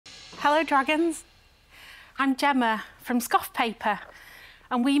Hello, dragons. I'm Gemma from Scoff Paper,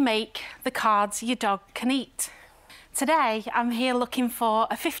 and we make the cards your dog can eat. Today, I'm here looking for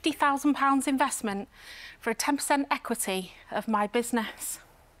a £50,000 investment for a 10% equity of my business.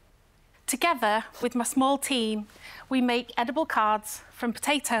 Together with my small team, we make edible cards from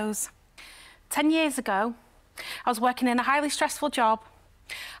potatoes. 10 years ago, I was working in a highly stressful job.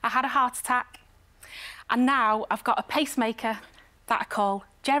 I had a heart attack, and now I've got a pacemaker that I call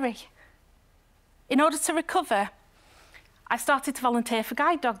Jerry. In order to recover, I started to volunteer for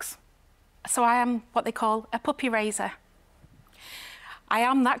guide dogs. So I am what they call a puppy raiser. I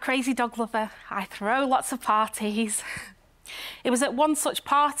am that crazy dog lover. I throw lots of parties. It was at one such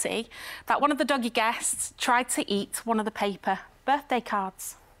party that one of the doggy guests tried to eat one of the paper birthday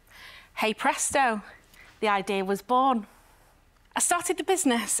cards. Hey presto, the idea was born. I started the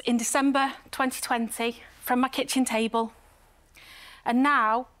business in December 2020 from my kitchen table. And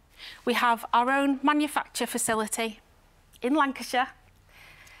now we have our own manufacture facility in Lancashire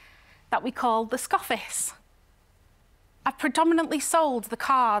that we call the Scoffice. I've predominantly sold the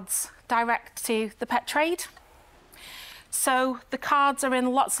cards direct to the pet trade. So the cards are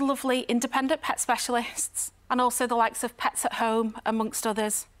in lots of lovely independent pet specialists and also the likes of Pets at Home, amongst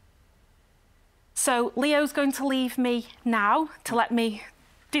others. So Leo's going to leave me now to let me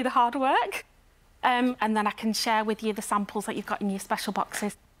do the hard work. And then I can share with you the samples that you've got in your special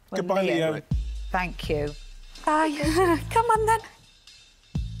boxes. Well, goodbye, Leo. Thank you. Bye. Come on, then.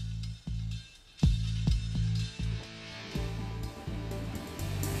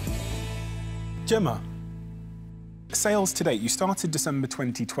 Gemma, sales to date, you started December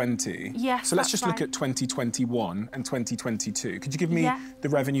 2020. Yes, so let's just look right. at 2021 and 2022. Could you give me the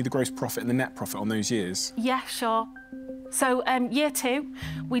revenue, the gross profit and the net profit on those years? Yeah, sure. So year 2,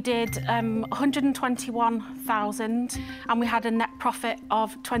 we did 121,000 and we had a net profit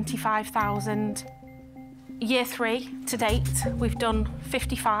of 25,000. Year 3 to date, we've done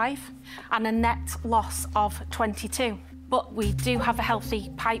 55 and a net loss of 22. But we do have a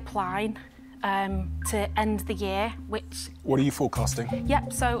healthy pipeline to end the year, which... What are you forecasting?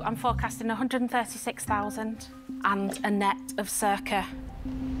 Yep, so I'm forecasting 136,000 and a net of circa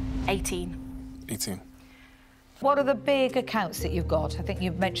 18. 18. What are the big accounts that you've got? I think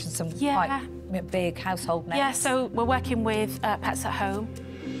you've mentioned some quite big household names. Yeah, so we're working with Pets at Home.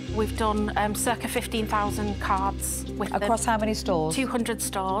 We've done circa 15,000 cards with them. Across how many stores? 200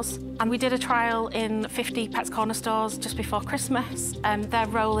 stores. And we did a trial in 50 Pets Corner stores just before Christmas. They're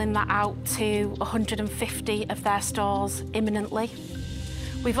rolling that out to 150 of their stores imminently.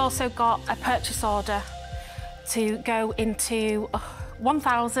 We've also got a purchase order to go into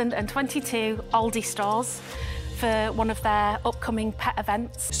 1,022 Aldi stores for one of their upcoming pet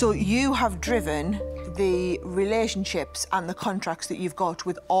events. So you have driven the relationships and the contracts that you've got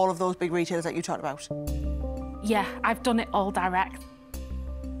with all of those big retailers that you talked about? Yeah, I've done it all direct.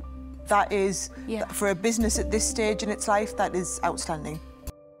 That is, for a business at this stage in its life, that is outstanding.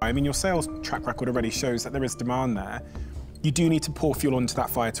 I mean, your sales track record already shows that there is demand there. You do need to pour fuel onto that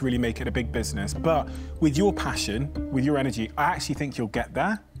fire to really make it a big business. But with your passion, with your energy, I actually think you'll get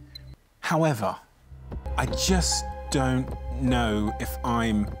there. However, I just don't know if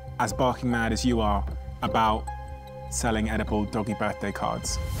I'm as barking mad as you are about selling edible doggy birthday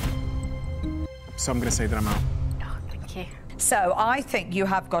cards. So I'm going to say that I'm out. Oh, thank you. So I think you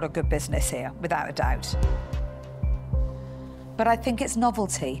have got a good business here, without a doubt. But I think it's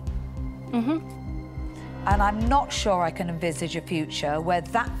novelty. And I'm not sure I can envisage a future where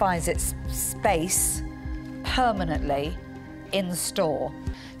that finds its space permanently in store.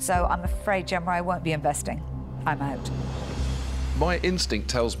 So I'm afraid, Gemma, I won't be investing. I'm out. My instinct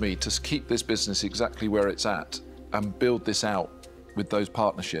tells me to keep this business exactly where it's at and build this out with those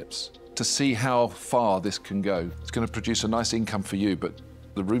partnerships to see how far this can go. It's going to produce a nice income for you, but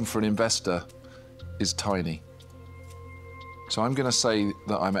the room for an investor is tiny. So I'm going to say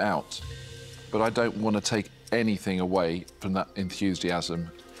that I'm out, but I don't want to take anything away from that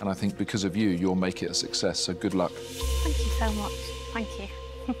enthusiasm. And I think because of you, you'll make it a success, so good luck. Thank you so much. Thank you.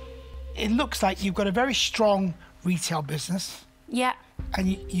 It looks like you've got a very strong retail business. Yeah. And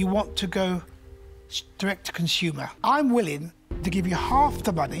you want to go direct to consumer. I'm willing to give you half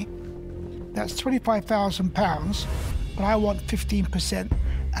the money. That's £25,000, but I want 15%. And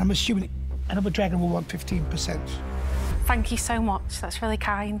I'm assuming another dragon will want 15%. Thank you so much. That's really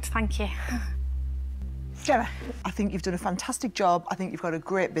kind. Thank you. Gemma, I think you've done a fantastic job. I think you've got a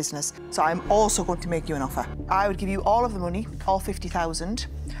great business. So I'm also going to make you an offer. I would give you all of the money, all 50,000,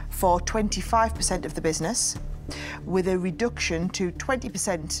 for 25% of the business, with a reduction to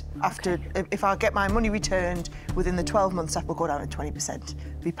 20% after, if I get my money returned within the 12 months, that will go down to 20%.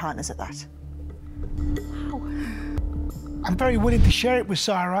 Be partners at that. Wow. I'm very willing to share it with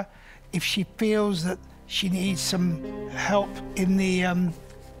Sarah if she feels that she needs some help in the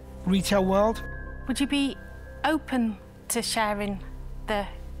retail world. Would you be open to sharing the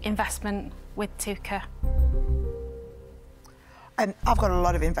investment with Tuka? I've got a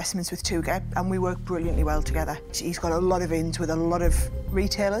lot of investments with Tuka and we work brilliantly well together. He's got a lot of ins with a lot of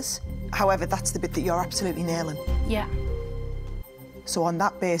retailers. However, that's the bit that you're absolutely nailing. Yeah. So on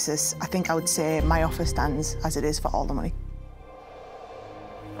that basis, I think I would say my offer stands as it is for all the money.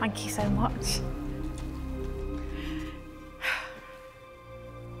 Thank you so much.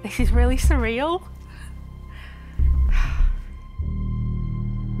 This is really surreal.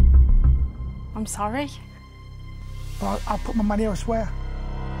 I'm sorry. Well, I'll put my money elsewhere.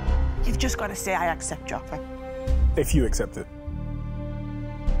 You've just got to say I accept your offer. If you accept it.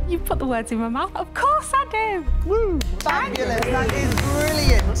 You put the words in my mouth. Of course I do. Woo! Fabulous. That is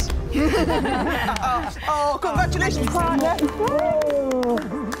brilliant. oh, congratulations, partner.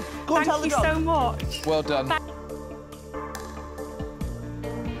 Go and tell the Thank you dog. so much. Well done.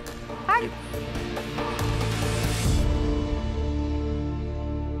 Bye.